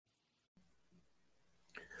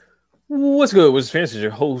What's good? What's fancy?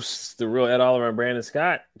 Your host, the real Ed Oliver and Brandon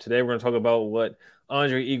Scott. Today we're going to talk about what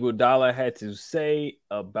Andre Iguodala had to say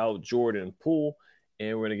about Jordan Poole,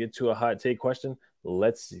 and we're going to get to a hot take question.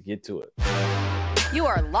 Let's get to it. You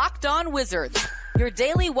are Locked On Wizards, your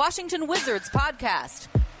daily Washington Wizards podcast.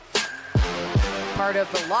 Part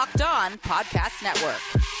of the Locked On Podcast Network.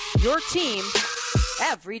 Your team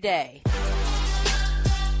every day.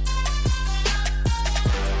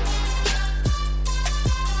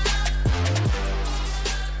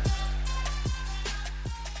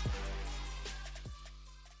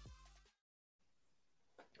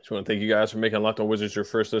 Just want to thank you guys for making Locked On Wizards your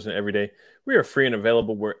first listen every day. We are free and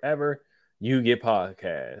available wherever you get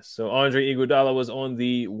podcasts. So Andre Iguodala was on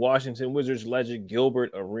the Washington Wizards legend Gilbert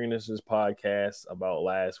Arenas' podcast about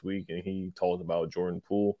last week, and he talked about Jordan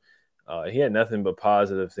Poole. He had nothing but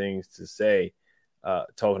positive things to say,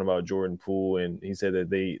 talking about Jordan Poole, and he said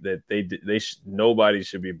that nobody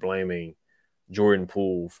should be blaming Jordan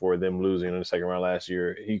Poole for them losing in the second round last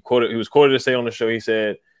year. He was quoted to say on the show, he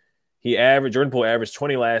said, Jordan Poole averaged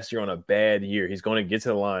 20 last year on a bad year. He's going to get to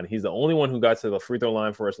the line. He's the only one who got to the free throw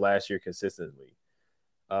line for us last year consistently.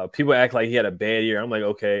 People act like he had a bad year. I'm like,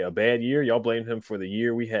 okay, a bad year? Y'all blame him for the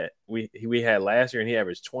year we had last year, and he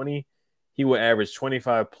averaged 20. He will average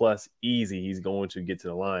 25 plus easy. He's going to get to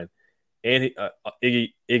the line. And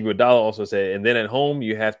Iguodala also said, and then at home,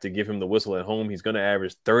 you have to give him the whistle at home. He's going to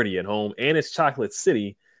average 30 at home, and it's Chocolate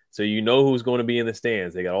City, so you know who's going to be in the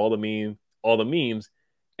stands. They got all the memes.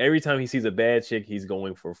 Every time he sees a bad chick, he's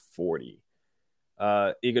going for 40.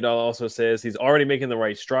 Iguodala also says he's already making the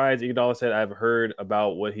right strides. Iguodala said, I've heard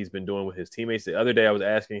about what he's been doing with his teammates. The other day, I was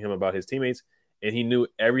asking him about his teammates, and he knew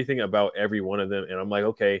everything about every one of them. And I'm like,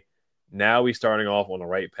 okay, now he's starting off on the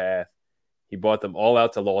right path. He brought them all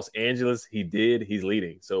out to Los Angeles. He did. He's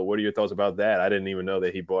leading. So what are your thoughts about that? I didn't even know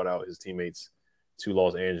that he brought out his teammates to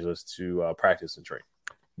Los Angeles to practice and train.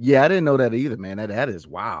 Yeah, I didn't know that either, man. That is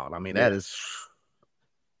wild. I mean, that is...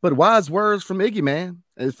 But wise words from Iggy, man.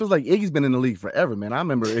 It feels like Iggy's been in the league forever, man. I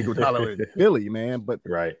remember Iguodala in Philly, man. But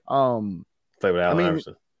right, play with Allen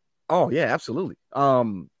Iverson. Oh yeah, absolutely.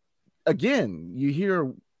 Again, you hear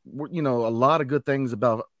a lot of good things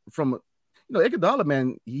from Iguodala,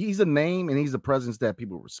 man. He's a name and he's a presence that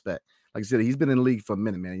people respect. Like I said, he's been in the league for a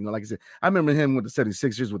minute, man. Like I said, I remember him with the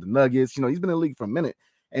 76ers with the Nuggets. He's been in the league for a minute,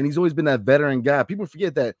 and he's always been that veteran guy. People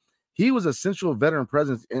forget that. He was a central veteran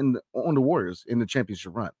presence on the Warriors in the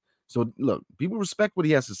championship run. So, look, people respect what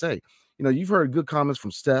he has to say. You've heard good comments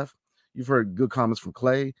from Steph. You've heard good comments from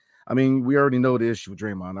Clay. I mean, we already know the issue with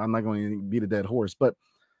Draymond. I'm not going to beat a dead horse. But,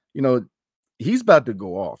 he's about to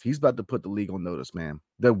go off. He's about to put the league on notice, man.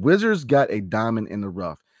 The Wizards got a diamond in the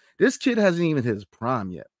rough. This kid hasn't even hit his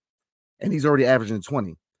prime yet, and he's already averaging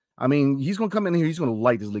 20. I mean, he's going to come in here. He's going to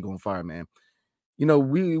light this league on fire, man.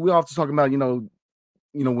 We often talk about,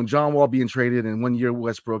 when John Wall being traded and 1 year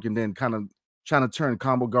Westbrook and then kind of trying to turn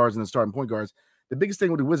combo guards into starting point guards, the biggest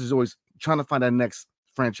thing with the Wizards is always trying to find that next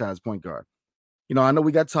franchise point guard. I know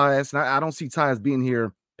we got Tyus, and I don't see Tyus being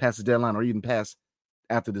here past the deadline or even past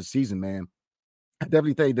after this season, man. I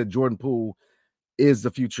definitely think that Jordan Poole is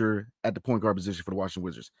the future at the point guard position for the Washington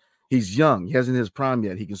Wizards. He's young. He hasn't hit his prime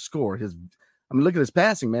yet. He can score. Look at his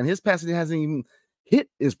passing, man. His passing hasn't even hit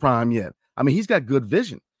his prime yet. I mean, he's got good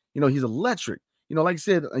vision. He's electric. Like I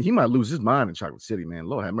said, he might lose his mind in Chocolate City, man.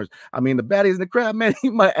 Lord have mercy. I mean, the baddies in the crowd, man, he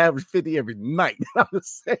might average 50 every night. I'm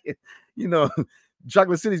just saying,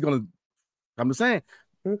 Chocolate City's going to, I'm just saying,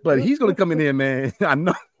 but he's going to come in here, man. I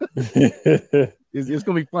know. It's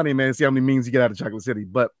going to be funny, man, see how many memes he get out of Chocolate City.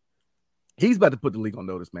 But he's about to put the league on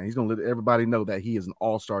notice, man. He's going to let everybody know that he is an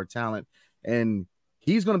all-star talent, and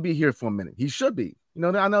he's going to be here for a minute. He should be.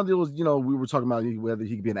 I know there was, we were talking about whether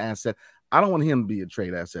he could be an asset. I don't want him to be a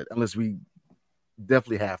trade asset unless we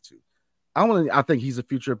definitely have to. I think he's a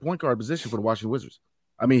future point guard position for the Washington Wizards.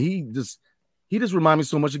 I mean, he just reminds me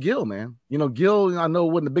so much of Gil, man. Gil, I know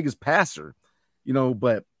wasn't the biggest passer,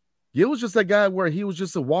 but Gil was just that guy where he was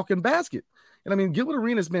just a walking basket. And I mean, Gilbert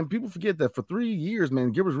Arenas, man, people forget that for 3 years,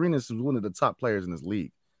 man, Gilbert Arenas was one of the top players in this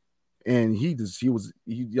league. And he was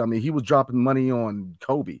dropping money on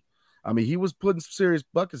Kobe. I mean, he was putting some serious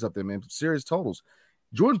buckets up there, man, serious totals.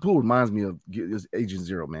 Jordan Poole reminds me of his Agent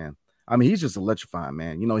Zero, man. I mean, he's just electrifying,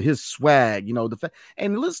 man. His swag,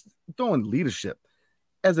 and let's throw in leadership.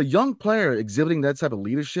 As a young player exhibiting that type of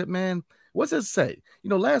leadership, man, what's that say?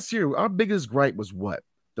 Last year, our biggest gripe was what?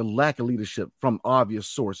 The lack of leadership from obvious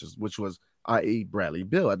sources, which was, i.e. Bradley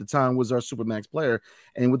Beal. At the time was our Supermax player.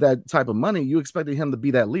 And with that type of money, you expected him to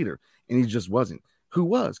be that leader. And he just wasn't. Who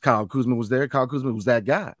was? Kyle Kuzma was there. Kyle Kuzma was that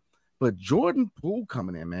guy. But Jordan Poole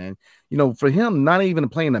coming in, man, for him not even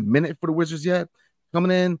playing a minute for the Wizards yet,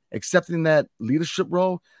 coming in, accepting that leadership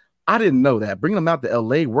role. I didn't know that. Bringing him out to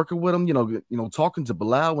LA, working with him, talking to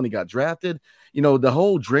Bilal when he got drafted, the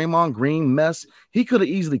whole Draymond Green mess, he could have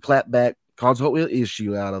easily clapped back, caused a whole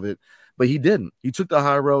issue out of it, but he didn't. He took the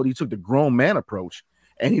high road. He took the grown man approach,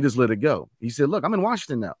 and he just let it go. He said, look, I'm in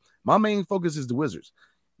Washington now. My main focus is the Wizards.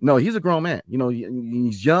 No, he's a grown man.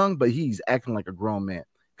 He's young, but he's acting like a grown man.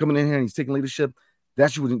 Coming in here and he's taking leadership.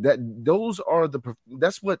 That's what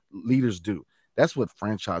leaders do. That's what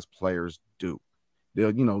franchise players do.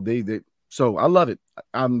 So I love it.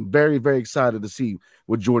 I'm very, very excited to see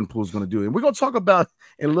what Jordan Poole is going to do. And we're going to talk about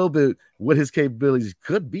in a little bit what his capabilities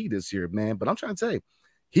could be this year, man. But I'm trying to tell you,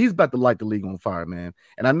 he's about to light the league on fire, man.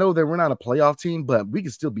 And I know that we're not a playoff team, but we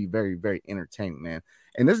can still be very, very entertaining, man.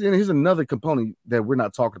 And here's another component that we're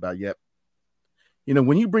not talking about yet.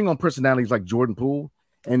 When you bring on personalities like Jordan Poole,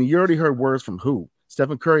 and you already heard words from who?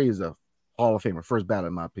 Stephen Curry is a Hall of Famer, first ballot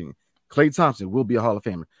in my opinion. Klay Thompson will be a Hall of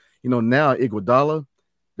Famer. Now Iguodala,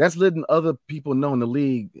 that's letting other people know in the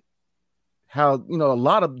league how, a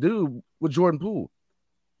lot of do with Jordan Poole.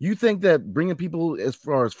 You think that bringing people as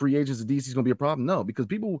far as free agents to DC is going to be a problem? No, because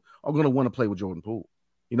people are going to want to play with Jordan Poole.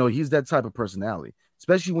 He's that type of personality,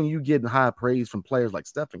 especially when you get high praise from players like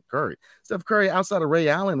Stephen Curry. Steph Curry, outside of Ray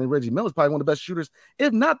Allen and Reggie Miller, is probably one of the best shooters,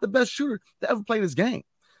 if not the best shooter to ever play this game.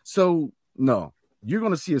 So, no, you're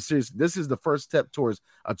going to see a series. This is the first step towards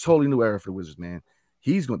a totally new era for the Wizards, man.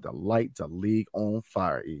 He's going to light the league on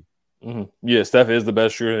fire, E. Mm-hmm. Yeah, Steph is the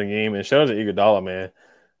best shooter in the game. And shout out to Iguodala, man.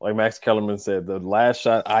 Like Max Kellerman said, the last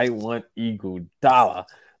shot, I want Iguodala.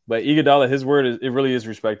 But Iguodala, his word, it really is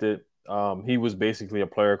respected. He was basically a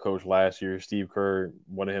player coach last year. Steve Kerr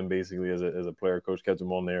wanted him basically as a player coach, kept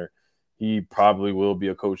him on there. He probably will be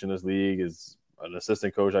a coach in this league as an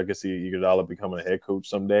assistant coach. I could see Iguodala becoming a head coach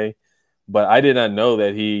someday. But I did not know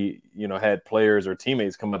that he, had players or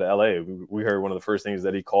teammates come out to LA. We heard one of the first things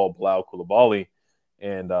that he called Bilal Coulibaly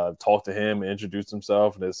and talked to him and introduced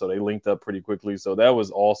himself. And so they linked up pretty quickly. So that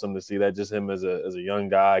was awesome to see that, just him as a young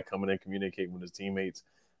guy coming in, communicating with his teammates.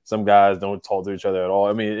 Some guys don't talk to each other at all.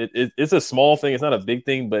 I mean, it's a small thing. It's not a big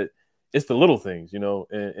thing, but it's the little things,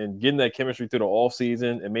 and getting that chemistry through the off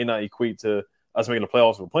season. It may not equate to us making the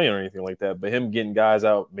playoffs or playing or anything like that, but him getting guys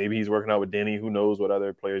out, maybe he's working out with Deni, who knows what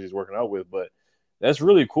other players he's working out with, but that's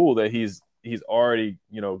really cool that he's already,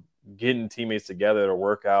 getting teammates together to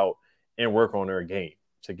work out and work on their game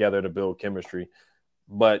together to build chemistry.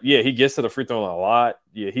 But yeah, he gets to the free throw line a lot.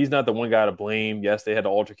 Yeah, he's not the one guy to blame. Yes, they had the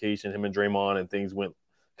altercation, him and Draymond, and things went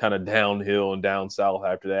kind of downhill and down south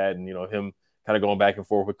after that. And, him kind of going back and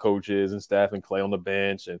forth with coaches and staff and Klay on the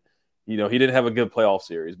bench. And, he didn't have a good playoff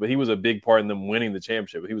series, but he was a big part in them winning the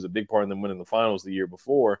championship. He was a big part in them winning the finals the year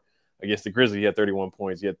before against the Grizzlies. He had 31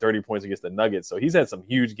 points. He had 30 points against the Nuggets. So he's had some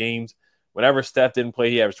huge games. Whenever Steph didn't play,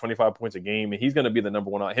 he averaged 25 points a game, and he's going to be the number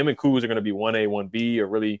one. Him and Kuz are going to be 1A, 1B, or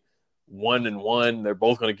really 1-1. They're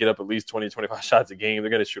both going to get up at least 20, 25 shots a game. They're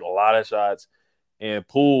going to shoot a lot of shots. And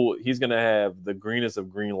Poole, he's going to have the greenest of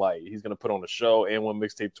green light. He's going to put on a show and one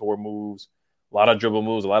mixtape tour moves, a lot of dribble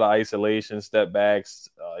moves, a lot of isolation, step backs.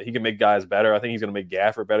 He can make guys better. I think he's going to make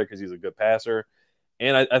Gafford better because he's a good passer.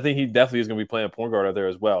 And I think he definitely is going to be playing point guard out there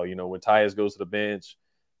as well. When Tyus goes to the bench,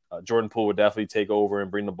 Jordan Poole would definitely take over and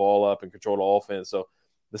bring the ball up and control the offense. So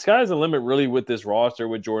the sky's the limit really with this roster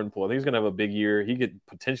with Jordan Poole. I think he's going to have a big year. He could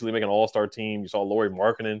potentially make an all-star team. You saw Lauri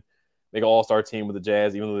Markkanen make an all-star team with the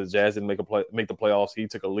Jazz. Even though the Jazz didn't make the playoffs, he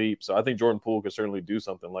took a leap. So I think Jordan Poole could certainly do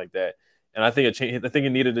something like that. And I think it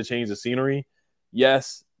needed to change the scenery.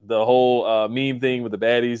 Yes, the whole meme thing with the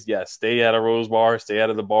baddies. Yes, stay out of Rose Bar, stay out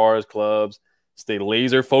of the bars, clubs, stay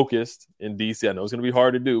laser focused in DC. I know it's going to be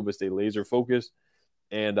hard to do, but stay laser focused.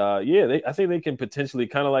 And I think they can potentially,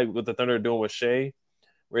 kind of like what the Thunder are doing with Shea,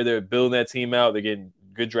 where they're building that team out. They're getting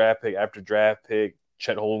good draft pick after draft pick,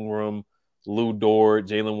 Chet Holmgren, Lou Dort,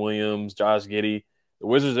 Jalen Williams, Josh Giddey. The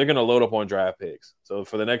Wizards, they're going to load up on draft picks. So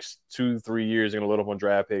for the next 2-3 years, they're going to load up on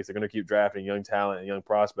draft picks. They're going to keep drafting young talent and young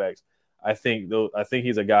prospects. I think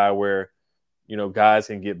he's a guy where, guys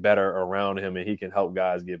can get better around him and he can help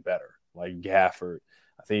guys get better, like Gafford.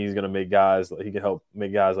 I think he's going to he can help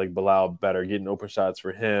make guys like Bilal better, getting open shots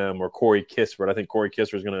for him, or Corey Kispert. I think Corey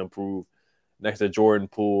Kispert is going to improve next to Jordan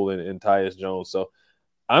Poole and Tyus Jones. So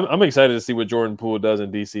I'm excited to see what Jordan Poole does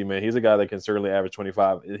in DC, man. He's a guy that can certainly average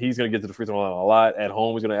 25. He's going to get to the free throw line a lot. At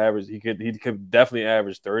home, he's going to average. He could definitely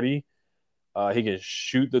average 30. He can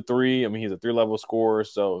shoot the three. I mean, he's a 3-level scorer.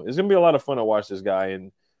 So it's going to be a lot of fun to watch this guy.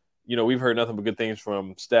 And, we've heard nothing but good things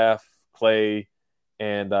from Steph, Klay,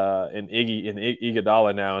 and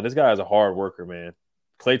Iguodala now. And this guy is a hard worker, man.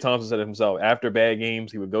 Klay Thompson said it himself. After bad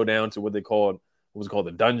games, he would go down to what was called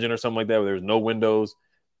the dungeon or something like that, where there was no windows.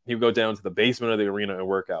 he would go down to the basement of the arena and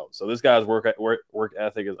work out. So this guy's work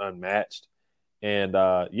ethic is unmatched. And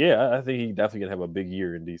I think he definitely gonna have a big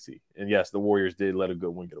year in DC. And yes, the Warriors did let a good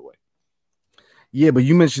one get away. Yeah, but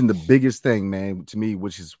you mentioned the biggest thing, man, to me,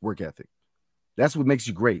 which is work ethic. That's what makes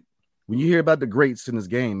you great. When you hear about the greats in this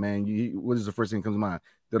game, man, what is the first thing that comes to mind?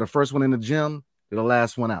 They're the first one in the gym, they're the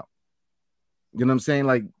last one out. You know what I'm saying?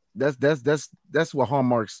 Like that's what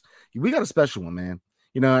hallmarks. We got a special one, man.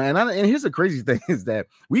 And here's the crazy thing is that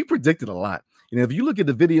we predicted a lot. If you look at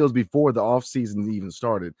the videos before the offseason even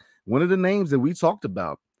started, one of the names that we talked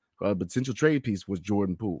about, potential trade piece, was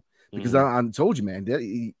Jordan Poole. Because I told you, man, that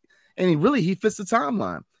he fits the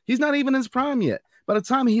timeline. He's not even in his prime yet. By the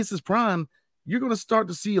time he hits his prime, you're going to start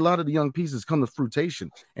to see a lot of the young pieces come to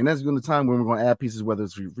fruition. And that's going to be the time when we're going to add pieces, whether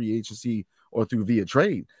it's through free agency or through via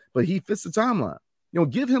trade. But he fits the timeline.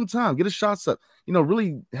 Give him time, get his shots up,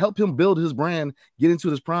 really help him build his brand, get into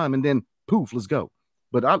his prime, and then poof, let's go.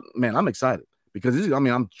 But I'm excited because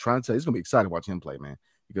I'm trying to tell you, it's going to be exciting to watch him play, man,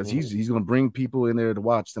 because he's going to bring people in there to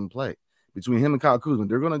watch them play. Between him and Kyle Kuzma,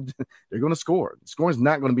 they're going to score. Scoring's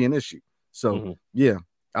not going to be an issue. So, yeah,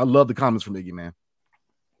 I love the comments from Iggy, man.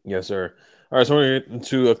 Yes, sir. All right, so we're going to get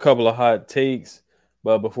into a couple of hot takes.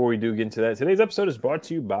 But before we do get into that, today's episode is brought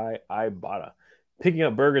to you by Ibotta. Picking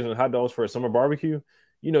up burgers and hot dogs for a summer barbecue,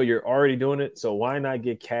 you're already doing it, so why not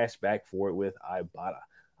get cash back for it with Ibotta?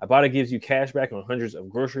 Ibotta gives you cash back on hundreds of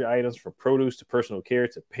grocery items, from produce to personal care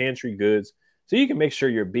to pantry goods, so you can make sure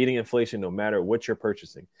you're beating inflation no matter what you're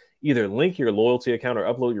purchasing. Either link your loyalty account or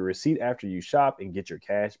upload your receipt after you shop and get your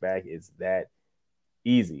cash back. It's that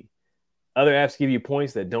easy. Other apps give you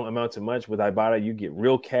points that don't amount to much. With Ibotta, you get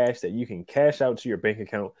real cash that you can cash out to your bank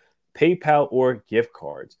account, PayPal, or gift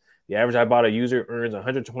cards. The average Ibotta user earns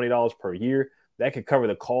 $120 per year. That could cover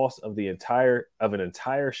the cost of an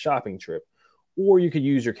entire shopping trip. Or you could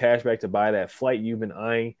use your cash back to buy that flight you've been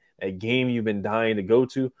eyeing, that game you've been dying to go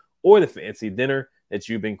to, or the fancy dinner that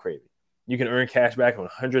you've been craving. You can earn cash back on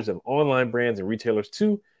hundreds of online brands and retailers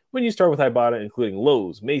too when you start with Ibotta, including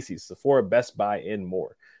Lowe's, Macy's, Sephora, Best Buy, and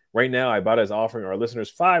more. Right now, Ibotta is offering our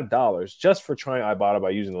listeners $5 just for trying Ibotta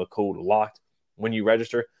by using the code LOCKED when you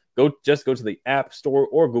register. Go to the App Store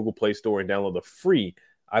or Google Play Store and download the free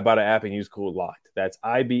Ibotta app and use code LOCKED. That's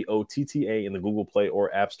IBOTTA in the Google Play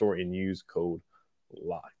or App Store and use code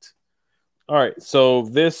LOCKED. All right, so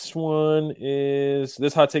this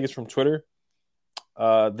hot take is from Twitter.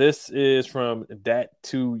 This is from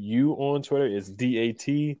Dat2U on Twitter. It's DAT,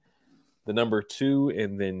 the number 2,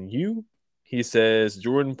 and then U. He says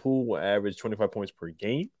Jordan Poole will average 25 points per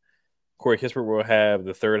game. Corey Kispert will have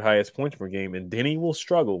the third highest points per game, and Deni will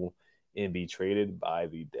struggle and be traded by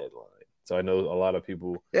the deadline. So I know a lot of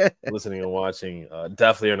people listening and watching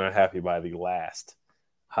definitely are not happy by the last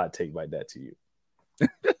hot take by Dat2U.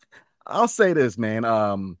 I'll say this,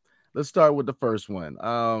 man. Let's start with the first one.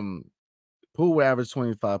 Poole will average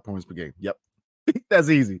 25 points per game. Yep. That's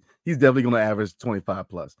easy. He's definitely going to average 25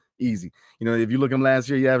 plus. Easy. If you look at him last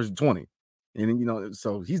year, he averaged 20. And,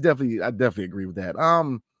 so I definitely agree with that.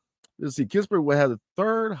 Let's see. Kispert will have the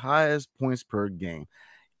third highest points per game.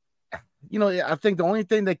 I think the only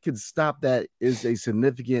thing that could stop that is a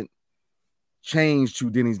significant change to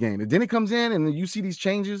Deni's game. If Deni comes in and you see these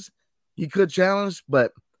changes, he could challenge,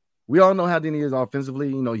 but we all know how Deni is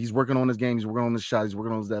offensively. He's working on his game. He's working on his shot. He's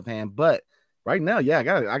working on his left hand. But right now, I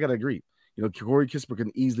gotta agree. Corey Kispert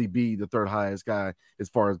can easily be the third highest guy as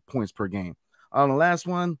far as points per game. On the last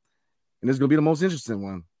one, and this is gonna be the most interesting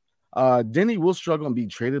one. Deni will struggle and be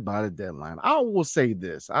traded by the deadline. I will say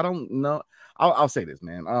this. I don't know. I'll say this,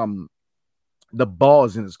 man. The ball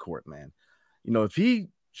is in his court, man. If he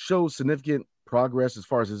shows significant progress as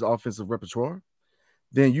far as his offensive repertoire,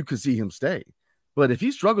 then you could see him stay. But if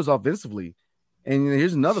he struggles offensively, and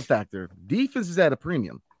here's another factor, defense is at a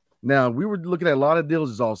premium. Now, we were looking at a lot of deals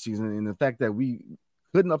this offseason, and the fact that we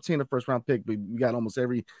couldn't obtain a first-round pick, but we got almost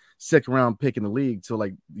every second-round pick in the league till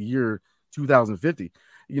like the year 2050.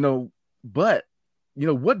 But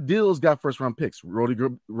what deals got first-round picks? Rudy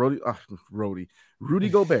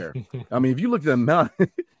Gobert. I mean, if you look at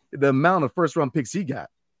the amount of first-round picks he got,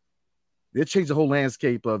 it changed the whole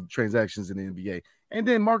landscape of transactions in the NBA. And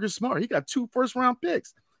then Marcus Smart, he got 2 first-round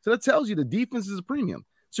picks. So that tells you the defense is a premium.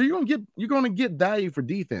 So you're going to get value for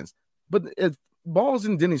defense. But if ball's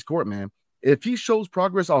in Deni's court, man, if he shows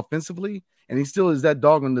progress offensively and he still is that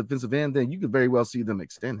dog on the defensive end, then you could very well see them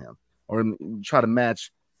extend him or try to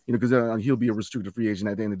match, because he'll be a restricted free agent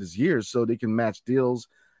at the end of this year, so they can match deals.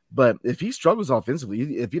 But if he struggles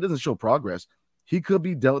offensively, if he doesn't show progress, he could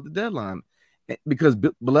be dealt at the deadline. Because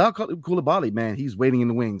Bilal Coulibaly, man, he's waiting in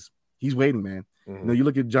the wings. He's waiting, man. Mm-hmm. You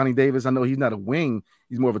look at Johnny Davis. I know he's not a wing.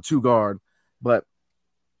 He's more of a 2 guard. But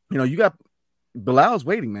You got Bilal's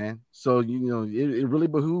waiting, man. So it really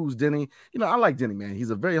behooves Deni. I like Deni, man. He's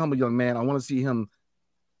a very humble young man. I want to see him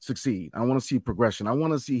succeed. I want to see progression. I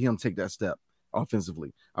want to see him take that step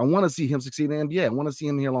offensively. I want to see him succeed in the NBA. I want to see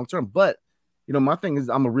him here long term. But my thing is,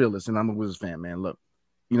 I'm a realist and I'm a Wizards fan, man. Look,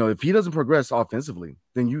 if he doesn't progress offensively,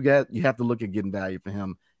 then you have to look at getting value for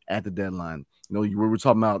him at the deadline. We were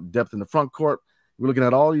talking about depth in the front court. We're looking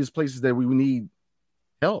at all these places that we need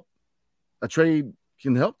help. A trade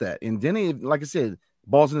can help that. And Deni, like I said,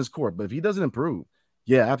 ball's in his court. But if he doesn't improve,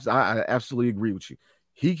 yeah, I absolutely agree with you.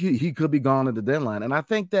 He could be gone at the deadline. And I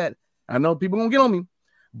think that, I know people are going to get on me,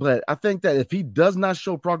 but I think that if he does not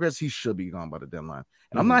show progress, he should be gone by the deadline.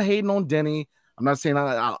 And I'm not hating on Deni. I'm not saying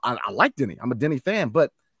I like Deni. I'm a Deni fan,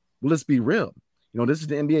 but let's be real. This is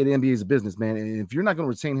the NBA. The NBA is a business, man. And if you're not going to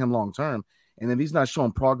retain him long term, and if he's not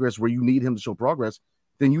showing progress where you need him to show progress,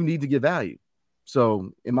 then you need to get value.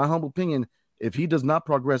 So, in my humble opinion, if he does not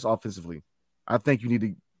progress offensively, I think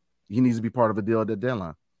he needs to be part of a deal at the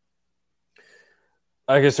deadline.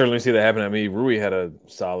 I can certainly see that happening. I mean, Rui had a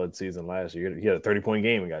solid season last year. He had a 30-point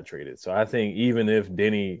game and got traded. So I think even if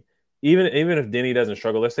Deni doesn't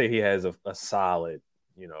struggle, let's say he has a solid,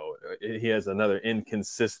 he has another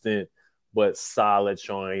inconsistent but solid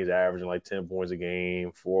showing. He's averaging like 10 points a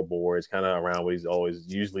game, 4 boards, kind of around what he's always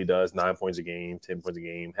usually does, 9 points a game, 10 points a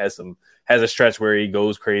game. Has a stretch where he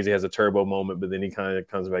goes crazy, has a turbo moment, but then he kind of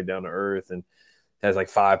comes back down to earth and has like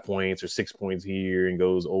 5 points or 6 points here and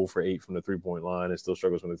goes 0 for 8 from the 3-point line and still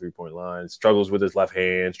struggles from the 3-point line, struggles with his left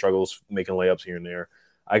hand, struggles making layups here and there.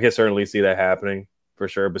 I can certainly see that happening for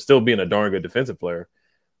sure, but still being a darn good defensive player.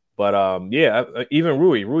 But even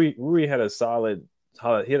Rui had a solid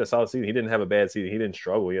season. He didn't have a bad season. He didn't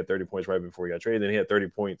struggle. He had 30 points right before he got traded. Then he had 30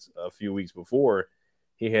 points a few weeks before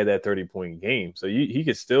he had that 30-point game. So he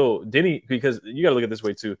could still Deni, because you got to look at it this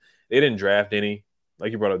way too. They didn't draft Deni.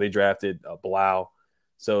 Like you brought up, they drafted Blau.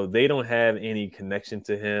 So they don't have any connection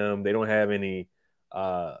to him. They don't have any,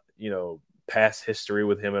 past history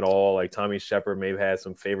with him at all. Like Tommy Shepard may have had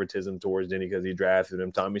some favoritism towards Deni because he drafted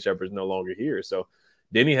him. Tommy Shepard's no longer here. So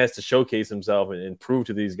Deni has to showcase himself and prove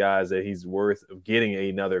to these guys that he's worth getting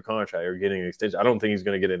another contract or getting an extension. I don't think he's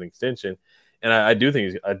going to get an extension. And I do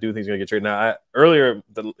think he's going to get traded. Now,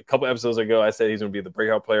 a couple episodes ago, I said he's going to be the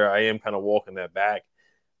breakout player. I am kind of walking that back.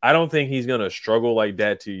 I don't think he's going to struggle like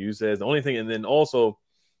that to you says. The only thing, and then also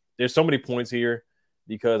there's so many points here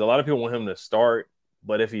because a lot of people want him to start,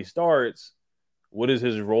 but if he starts, what is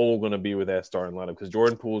his role going to be with that starting lineup? Because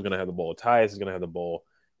Jordan Poole is going to have the ball. Tyus is going to have the ball.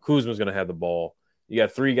 Kuzma's going to have the ball. You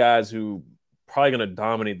got 3 guys who probably going to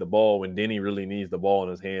dominate the ball when Deni really needs the ball in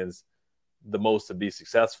his hands the most to be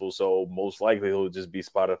successful. So most likely he'll just be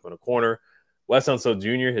spotted up in a corner. Wes Unseld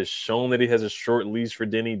Jr. has shown that he has a short leash for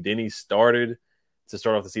Deni. Deni started to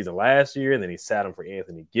start off the season last year, and then he sat him for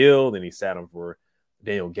Anthony Gill, then he sat him for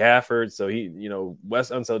Daniel Gafford. So Wes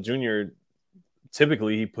Unseld Jr.,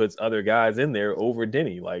 typically he puts other guys in there over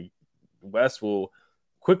Deni. Like Wes will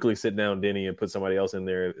quickly sit down Deni and put somebody else in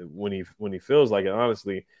there when he feels like it,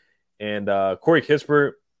 honestly. And Corey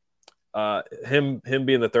Kispert, him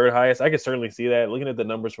being the 3rd highest, I could certainly see that. Looking at the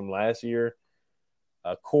numbers from last year,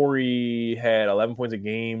 Corey had 11 points a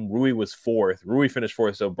game. Rui was 4th. Rui finished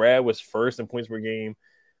 4th. So Brad was 1st in points per game.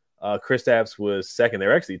 Kristaps was 2nd. They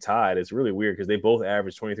were actually tied. It's really weird because they both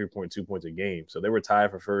averaged 23.2 points a game. So they were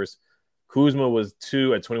tied for 1st. Kuzma was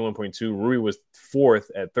 2 at 21.2. Rui was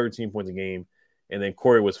 4th at 13 points a game. And then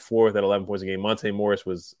Corey was 4th at 11 points a game. Monte Morris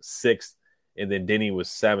was 6th. And then Deni was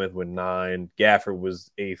 7th with 9. Gafford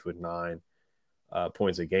was 8th with 9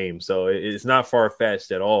 points a game. So it's not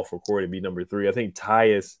far-fetched at all for Corey to be number 3. I think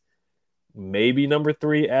Tyus may be number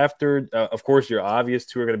 3 after. Of course, your obvious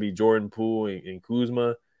 2 are going to be Jordan Poole and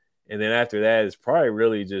Kuzma. And then after that, it's probably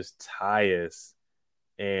really just Tyus.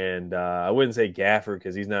 And I wouldn't say Gafford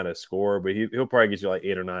because he's not a scorer, but he'll probably get you like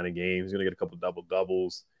 8 or 9 a game. He's going to get a couple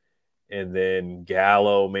double-doubles. And then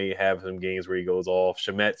Gallo may have some games where he goes off.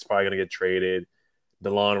 Shamet's probably going to get traded.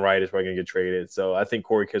 DeLon Wright is probably going to get traded. So I think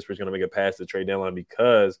Corey Kispert is going to make it past the trade deadline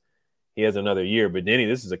because he has another year. But Deni,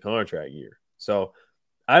 this is a contract year. So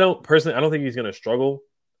I don't think he's going to struggle.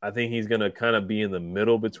 I think he's going to kind of be in the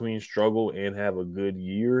middle between struggle and have a good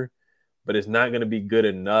year. But it's not going to be good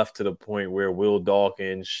enough to the point where Will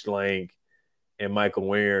Dawkins, Schlenk, and Michael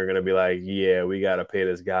Winger are going to be like, yeah, we got to pay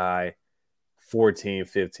this guy 14,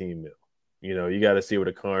 15 mil. You got to see what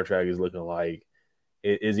a contract is looking like.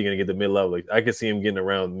 Is he going to get the mid-level? I could see him getting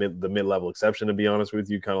around the mid-level exception, to be honest with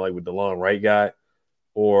you, kind of like what DeLon Wright got.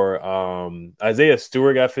 Or Isaiah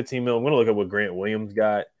Stewart got 15 mil. I'm going to look at what Grant Williams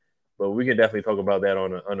got. But we can definitely talk about that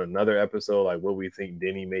on another episode, like what we think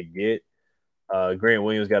Deni may get. Grant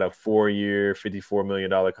Williams got a 4-year, $54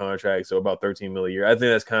 million contract, so about $13 million a year. I think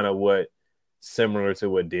that's kind of similar to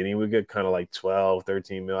what Deni would get, kind of like 12,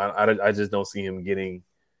 13 mil. I just don't see him getting,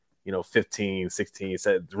 15, 16.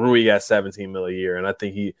 Rui got 17 mil a year, and I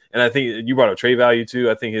think you brought up trade value too.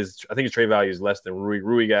 I think his trade value is less than Rui.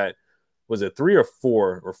 Rui got, was it 3 or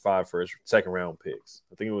 4 or 5 for his second round picks?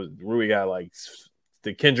 I think it was Rui got like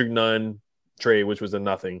the Kendrick Nunn trade, which was a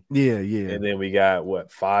nothing. Yeah. And then we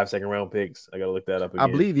got 5 second round picks. I got to look that up again.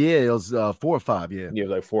 I believe it was 4 or 5. Yeah, it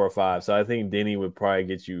was like 4 or 5. So I think Deni would probably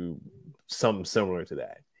get you something similar to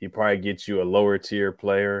that. He probably gets you a lower tier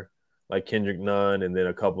player like Kendrick Nunn, and then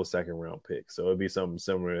a couple of second round picks. So it'd be something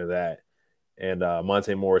similar to that. And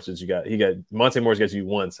Monte Morris, Monte Morris gets you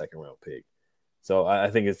 1 second round pick. So I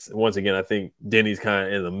think I think Denny's kind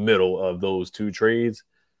of in the middle of those 2 trades.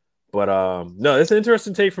 But no, it's an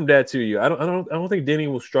interesting take from Dad too. I don't think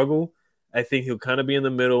Deni will struggle. I think he'll kind of be in the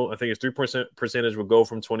middle. I think his 3% percentage will go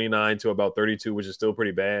from 29 to about 32, which is still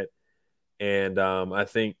pretty bad. And I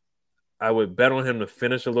think I would bet on him to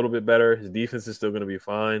finish a little bit better. His defense is still going to be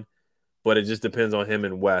fine, but it just depends on him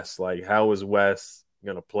and Wes. Like, how is Wes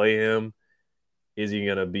going to play him? Is he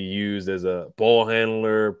going to be used as a ball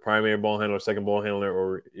handler, primary ball handler, second ball handler,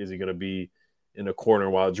 or is he going to be in the corner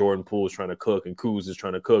while Jordan Poole is trying to cook and Kuz is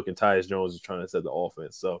trying to cook and Tyus Jones is trying to set the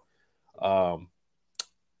offense? So I'm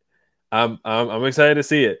excited to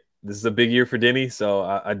see it. This is a big year for Deni, so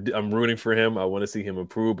I'm rooting for him. I want to see him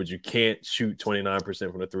improve, but you can't shoot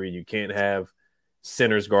 29% from the 3. You can't have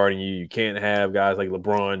centers guarding you. You can't have guys like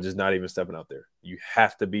LeBron just not even stepping out there. You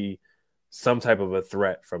have to be some type of a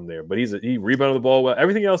threat from there. But he rebounded the ball well.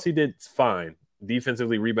 Everything else he did fine.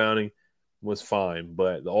 Defensively, rebounding was fine,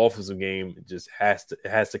 but the offensive game just has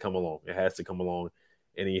to come along. It has to come along,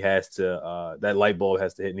 and he has to that light bulb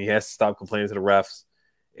has to hit, and he has to stop complaining to the refs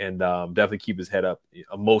and definitely keep his head up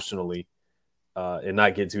emotionally and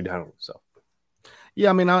not get too down. So, yeah,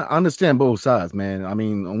 I mean, I understand both sides, man. I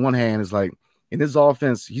mean, on one hand, it's like in his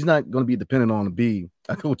offense, he's not going to be dependent on to be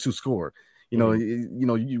a go-to scorer.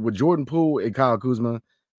 With Jordan Poole and Kyle Kuzma,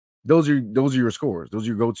 those are your scorers. Those are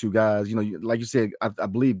your go-to guys. Like you said, I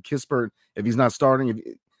believe Kispert, if he's not starting,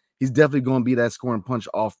 he's definitely going to be that scoring punch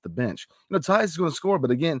off the bench. Tyus is going to score,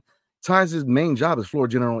 but again, Tyus' main job is floor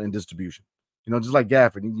general and distribution. Just like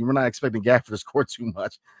Gafford, we're not expecting Gafford to score too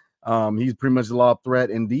much. He's pretty much the lob threat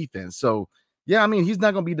in defense. So, yeah, I mean, he's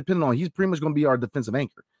not going to be dependent on. He's pretty much going to be our defensive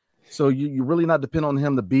anchor. So you're really not dependent on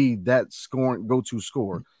him to be that scoring go-to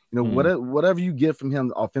scorer. Whatever you get from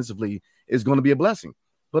him offensively is going to be a blessing.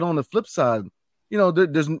 But on the flip side,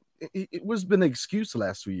 it was been an excuse the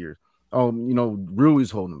last 2 years.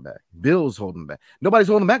 Rui's holding him back. Bill's holding him back. Nobody's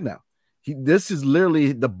holding him back now. This is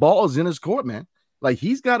literally the ball is in his court, man. Like,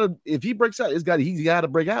 he's got to, if he breaks out, he's got to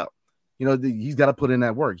break out. He's got to put in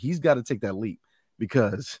that work. He's got to take that leap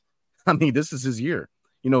because, I mean, this is his year.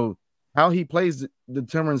 How he plays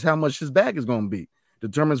determines how much his bag is going to be,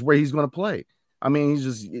 determines where he's going to play. I mean,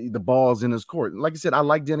 the ball's in his court. Like I said, I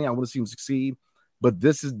like Deni. I want to see him succeed, but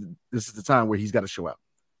this is the time where he's got to show out,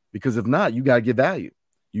 because if not, you got to get value.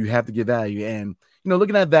 You have to get value. And,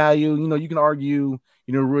 looking at value, you can argue,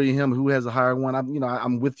 really him who has a higher one.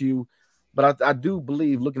 I'm with you. But I do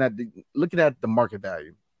believe looking at the market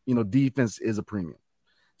value, defense is a premium.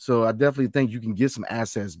 So I definitely think you can get some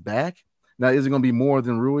assets back. Now, is it going to be more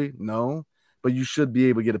than Rui? No, but you should be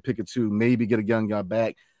able to get a pick or two, maybe get a young guy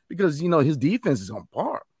back because, his defense is on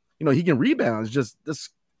par. He can rebound. It's just this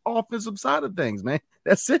offensive side of things, man.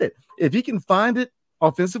 That's it. If he can find it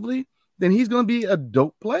offensively, then he's going to be a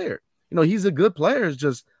dope player. He's a good player. It's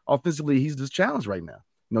just offensively, he's just challenged right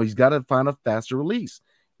now. He's got to find a faster release.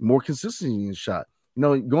 More consistency in his shot.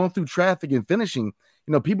 Going through traffic and finishing,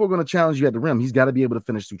 people are going to challenge you at the rim. He's got to be able to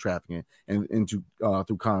finish through traffic and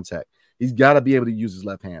through contact. He's got to be able to use his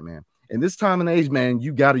left hand, man. And this time and age, man,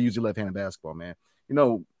 you got to use your left hand in basketball, man.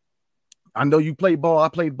 I know you played ball. I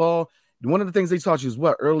played ball. One of the things they taught you is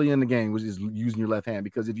early in the game was using your left hand,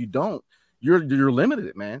 because if you don't, you're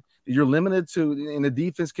limited, man. You're limited to, and the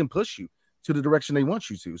defense can push you to the direction they want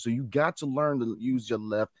you to. So you got to learn to use your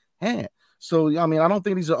left hand. So, I mean, I don't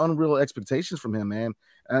think these are unreal expectations from him, man.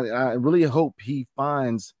 I really hope he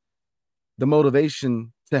finds the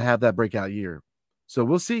motivation to have that breakout year. So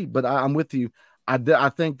we'll see. But I'm with you. I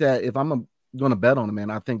think that if I'm going to bet on him, man,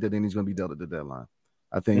 I think that then he's going to be dealt at the deadline.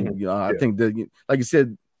 I think, I think that, like you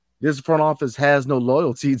said, this front office has no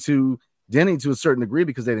loyalty to Deni to a certain degree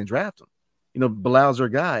because they didn't draft him. Bilal's their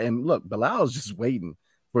guy. And look, Bilal's just waiting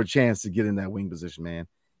for a chance to get in that wing position, man.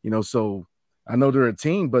 So I know they're a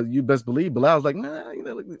team, but you best believe Bilal's like, nah,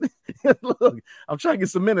 look, I'm trying to get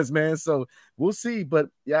some minutes, man. So we'll see. But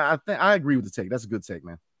yeah, I agree with the take. That's a good take,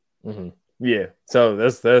 man. Mm-hmm. Yeah, so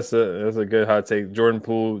that's a good hot take. Jordan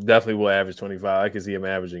Poole definitely will average 25. I can see him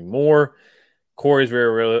averaging more. Corey's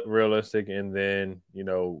very realistic, and then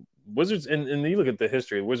Wizards, and you look at the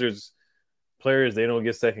history. Wizards players, they don't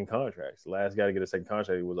get second contracts. The last guy to get a second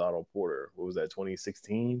contract was Otto Porter. What was that,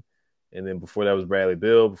 2016? And then before that was Bradley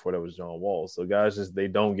Beal. Before that was John Wall. So guys they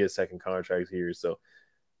don't get second contracts here. So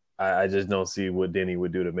I just don't see what Deni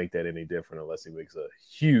would do to make that any different unless he makes a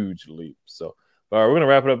huge leap. So all right, we're going to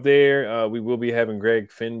wrap it up there. We will be having Greg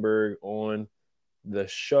Finberg on the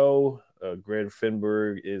show. Greg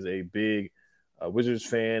Finberg is a big Wizards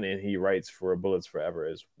fan, and he writes for Bullets Forever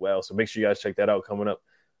as well. So make sure you guys check that out coming up.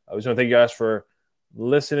 I just want to thank you guys for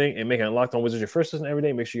listening and making Locked On Wizards your first listen every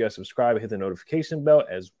day. Make sure you guys subscribe and hit the notification bell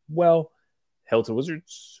as well. Hell to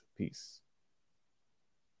Wizards. Peace.